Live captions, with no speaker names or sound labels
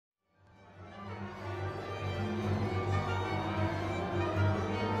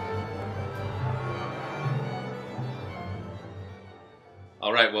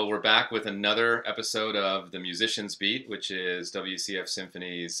All right, well, we're back with another episode of The Musician's Beat, which is WCF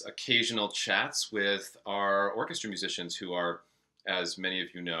Symphony's occasional chats with our orchestra musicians who are, as many of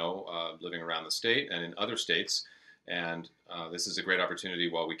you know, living around the state and in other states. And this is a great opportunity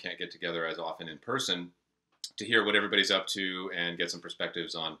while we can't get together as often in person to hear what everybody's up to and get some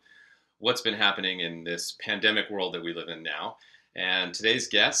perspectives on what's been happening in this pandemic world that we live in now. And today's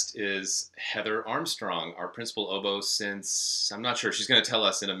guest is Heather Armstrong, our principal oboe since, I'm not sure, she's going to tell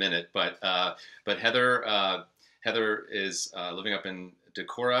us in a minute, but Heather is living up in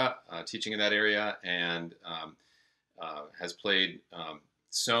Decorah, teaching in that area, and has played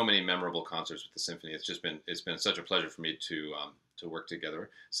so many memorable concerts with the symphony. It's been such a pleasure for me to work together.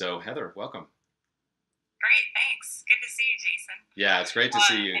 So Heather, welcome. Great, thanks. Good to see you, Jason. Yeah, it's great to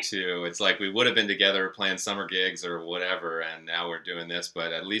see you too. It's like we would have been together playing summer gigs or whatever, and now we're doing this.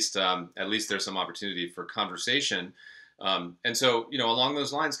 But at least there's some opportunity for conversation. And so, along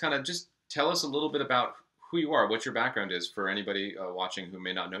those lines, kind of just tell us a little bit about who you are, what your background is for anybody watching who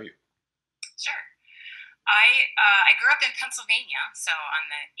may not know you. Sure. I grew up in Pennsylvania, so on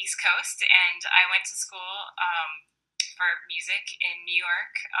the East Coast, and I went to school for music in New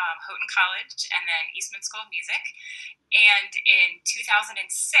York, Houghton College, and then Eastman School of Music. And in 2006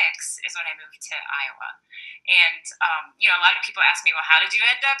 is when I moved to Iowa. And, a lot of people ask me, well, how did you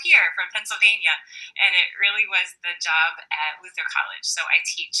end up here from Pennsylvania? And it really was the job at Luther College. So I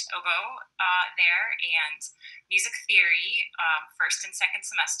teach oboe there and music theory first and second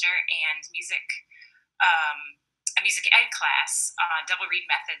semester, and a music ed class, double reed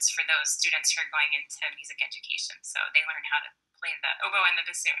methods for those students who are going into music education. So they learn how to play the oboe and the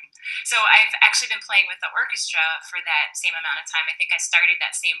bassoon. So I've actually been playing with the orchestra for that same amount of time. I think I started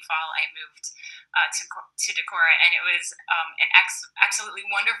that same fall I moved to Decorah, and it was an absolutely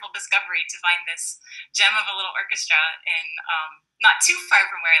wonderful discovery to find this gem of a little orchestra in not too far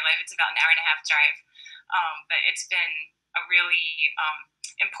from where I live. It's about an hour and a half drive, but it's been a really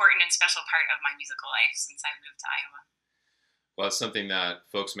important and special part of my musical life since I moved to Iowa. Well, it's something that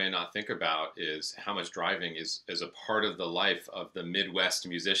folks may not think about is how much driving is a part of the life of the Midwest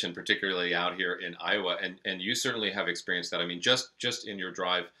musician, particularly out here in Iowa. And you certainly have experienced that. I mean, just in your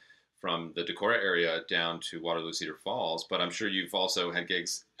drive from the Decorah area down to Waterloo-Cedar Falls, but I'm sure you've also had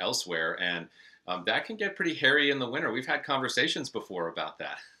gigs elsewhere, and that can get pretty hairy in the winter. We've had conversations before about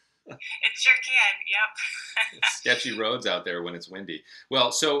that. It sure can, yep. Sketchy roads out there when it's windy.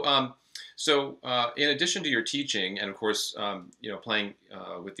 Well, so in addition to your teaching and, of course, playing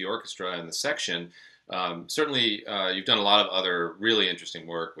with the orchestra and the section, certainly you've done a lot of other really interesting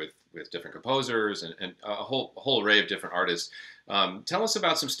work with different composers and a whole array of different artists. Tell us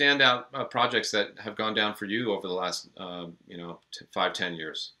about some standout projects that have gone down for you over the last 5-10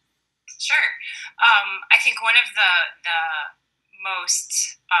 years. Sure. I think one of the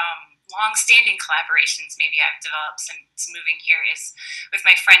most long-standing collaborations maybe I've developed since moving here is with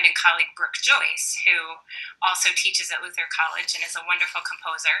my friend and colleague Brooke Joyce, who also teaches at Luther College and is a wonderful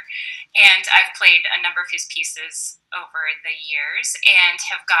composer. And I've played a number of his pieces over the years and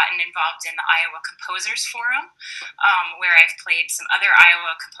have gotten involved in the Iowa Composers Forum, where I've played some other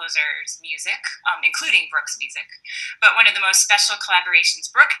Iowa composers' music, including Brooke's music. But one of the most special collaborations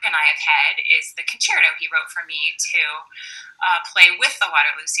Brooke and I have had is the concerto he wrote for me to play with the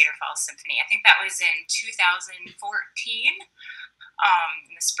Waterloo-Cedar Falls Symphony. I think that was in 2014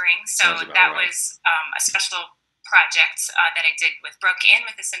 in the spring. So that right. was a special project that I did with Brooke and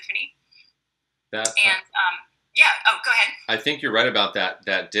with the symphony. Yeah. Oh, go ahead. I think you're right about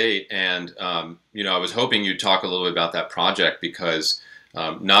that date, and I was hoping you'd talk a little bit about that project because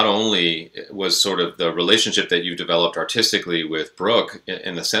not only was sort of the relationship that you developed artistically with Brooke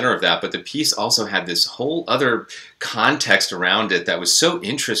in the center of that, but the piece also had this whole other context around it that was so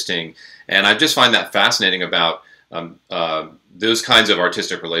interesting, and I just find that fascinating about those kinds of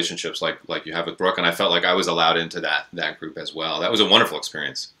artistic relationships like you have with Brooke, and I felt like I was allowed into that group as well. That was a wonderful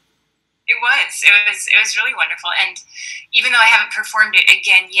experience. It was really wonderful, and even though I haven't performed it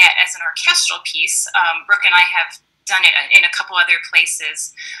again yet as an orchestral piece, Brooke and I have done it in a couple other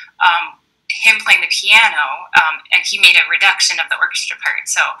places. Him playing the piano, and he made a reduction of the orchestra part.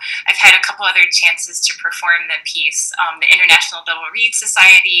 So I've had a couple other chances to perform the piece. The International Double Reed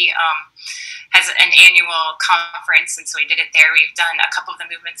Society has an annual conference, and so we did it there. We've done a couple of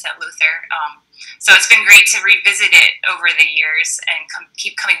the movements at Luther. So it's been great to revisit it over the years and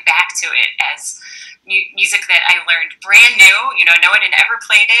keep coming back to it as music that I learned brand new. No one had ever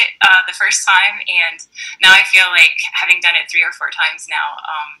played it the first time, and now I feel like having done it 3 or 4 times now,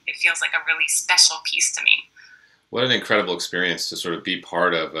 it feels like a really special piece to me. What an incredible experience to sort of be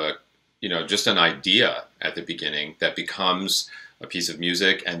part of just an idea at the beginning that becomes a piece of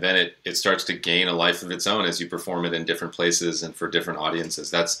music, and then it starts to gain a life of its own as you perform it in different places and for different audiences.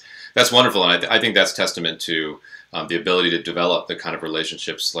 That's wonderful, and I think that's testament to the ability to develop the kind of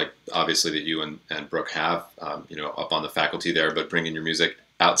relationships, like obviously that you and Brooke have, up on the faculty there, but bringing your music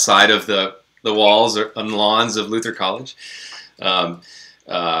outside of the walls or on lawns of Luther College.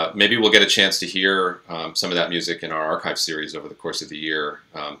 Maybe we'll get a chance to hear some of that music in our archive series over the course of the year.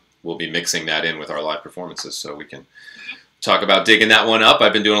 We'll be mixing that in with our live performances, so we can talk about digging that one up.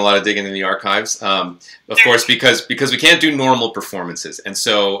 I've been doing a lot of digging in the archives, of course, because we can't do normal performances. And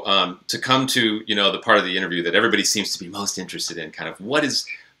so to come to, the part of the interview that everybody seems to be most interested in, kind of what is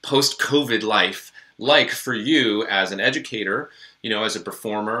post-COVID life like for you as an educator, as a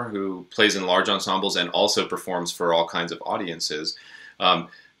performer who plays in large ensembles and also performs for all kinds of audiences.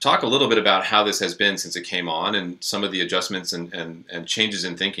 Talk a little bit about how this has been since it came on and some of the adjustments and changes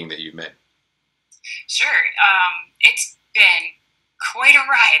in thinking that you've made. Sure. It's been quite a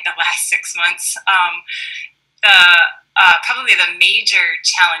ride the last 6 months. Probably the major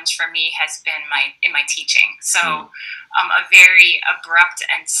challenge for me has been in my teaching. So a very abrupt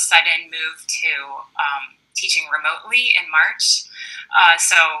and sudden move to teaching remotely in March.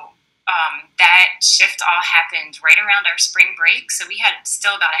 That shift all happened right around our spring break. So we had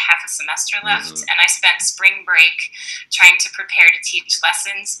still about a half a semester left, and I spent spring break trying to prepare to teach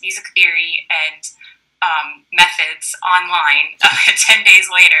lessons, music theory, and methods online 10 days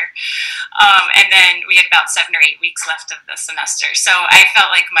later. And then we had about 7 or 8 weeks left of the semester. So I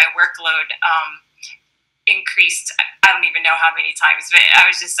felt like my workload increased, I don't even know how many times, but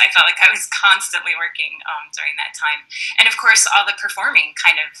I felt like I was constantly working during that time. And of course, all the performing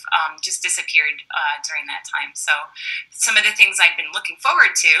kind of just disappeared during that time. So some of the things I'd been looking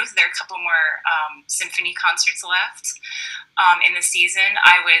forward to, there are a couple more symphony concerts left in the season.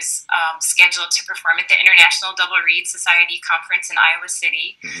 I was scheduled to perform at the International Double Reed Society Conference in Iowa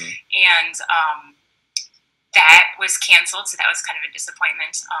City, and that was canceled, so that was kind of a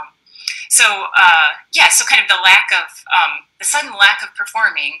disappointment. So kind of the sudden lack of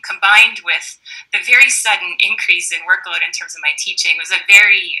performing combined with the very sudden increase in workload in terms of my teaching was a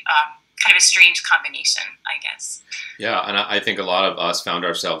very kind of a strange combination, I guess. Yeah, and I think a lot of us found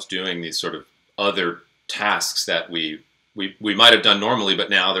ourselves doing these sort of other tasks that we might have done normally, but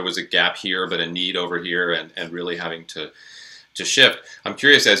now there was a gap here, but a need over here, and really having to shift. I'm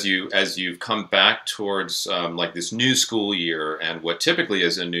curious, as you've come back towards like this new school year and what typically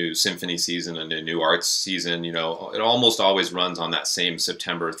is a new symphony season and a new arts season, it almost always runs on that same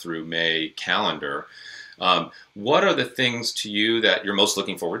September through May calendar. What are the things to you that you're most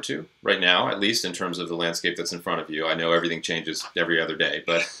looking forward to right now, at least in terms of the landscape that's in front of you? I know everything changes every other day,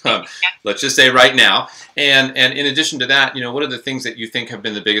 but let's just say right now. And in addition to that, what are the things that you think have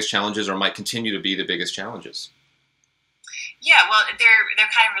been the biggest challenges or might continue to be the biggest challenges? Yeah, well,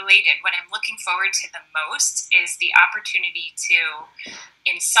 they're kind of related. What I'm looking forward to the most is the opportunity to,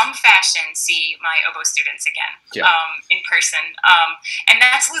 in some fashion, see my oboe students again in person. And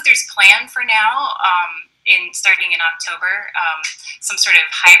that's Luther's plan for now. Starting in October, some sort of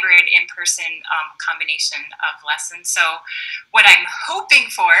hybrid in-person combination of lessons. So what I'm hoping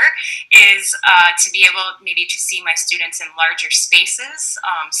for is to be able maybe to see my students in larger spaces.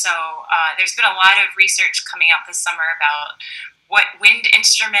 There's been a lot of research coming out this summer about what wind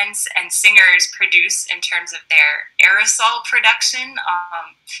instruments and singers produce in terms of their aerosol production,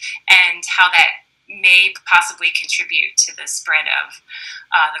 and how that may possibly contribute to the spread of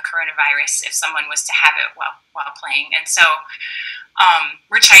the coronavirus if someone was to have it while playing. And so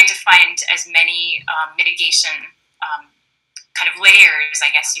we're trying to find as many mitigation kind of layers, I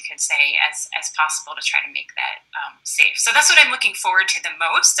guess you could say, as possible to try to make that safe. So that's what I'm looking forward to the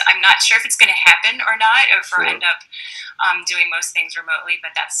most. I'm not sure if it's going to happen or not, or if we'll end up doing most things remotely,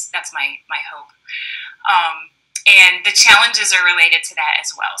 but that's my hope. And the challenges are related to that as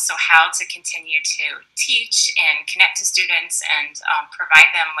well. So how to continue to teach and connect to students and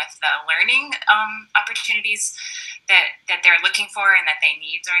provide them with the learning opportunities that they're looking for and that they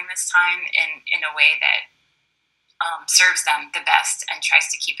need during this time in a way that serves them the best and tries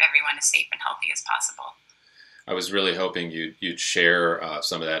to keep everyone as safe and healthy as possible. I was really hoping you'd share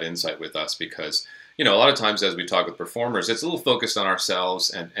some of that insight with us because a lot of times as we talk with performers, it's a little focused on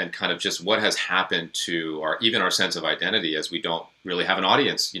ourselves and kind of just what has happened to even our sense of identity as we don't really have an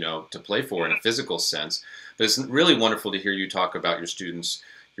audience, to play for in a physical sense. But it's really wonderful to hear you talk about your students,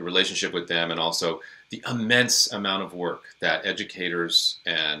 your relationship with them, and also the immense amount of work that educators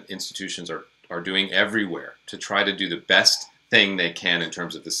and institutions are doing everywhere to try to do the best thing they can in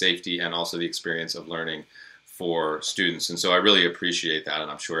terms of the safety and also the experience of learning for students. And so I really appreciate that, and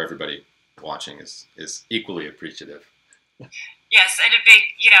I'm sure everybody watching is equally appreciative. Yes, and a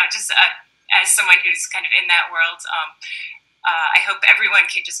big, just as someone who's kind of in that world, I hope everyone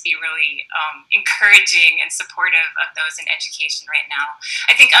can just be really encouraging and supportive of those in education right now.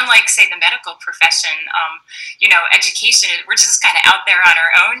 I think unlike, say, the medical profession, education, we're just kind of out there on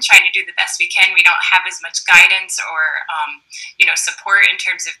our own trying to do the best we can. We don't have as much guidance or, support in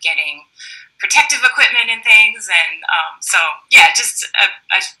terms of getting protective equipment and things. And just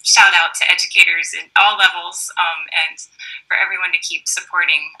a shout out to educators in all levels and for everyone to keep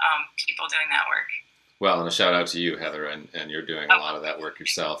supporting people doing that work. Well, and a shout out to you, Heather, and you're doing a lot of that work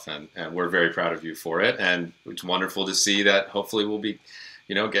yourself, and we're very proud of you for it. And it's wonderful to see that hopefully we'll be,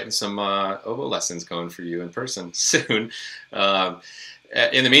 getting some oboe lessons going for you in person soon.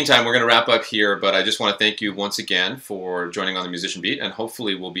 In the meantime, we're going to wrap up here, but I just want to thank you once again for joining on the Musician Beat, and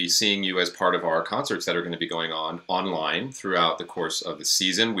hopefully we'll be seeing you as part of our concerts that are going to be going on online throughout the course of the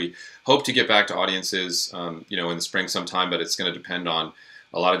season. We hope to get back to audiences, in the spring sometime, but it's going to depend on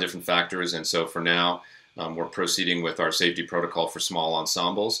a lot of different factors, and so for now, we're proceeding with our safety protocol for small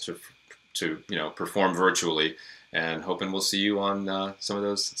ensembles to perform virtually, and hoping we'll see you on some of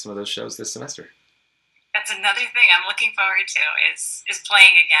those shows this semester. That's another thing I'm looking forward to is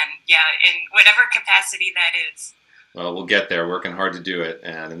playing again. Yeah, in whatever capacity that is. Well, we'll get there, working hard to do it.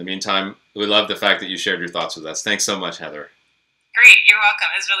 And in the meantime, we love the fact that you shared your thoughts with us. Thanks so much, Heather. Great, you're welcome.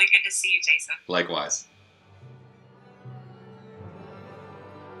 It was really good to see you, Jason. Likewise.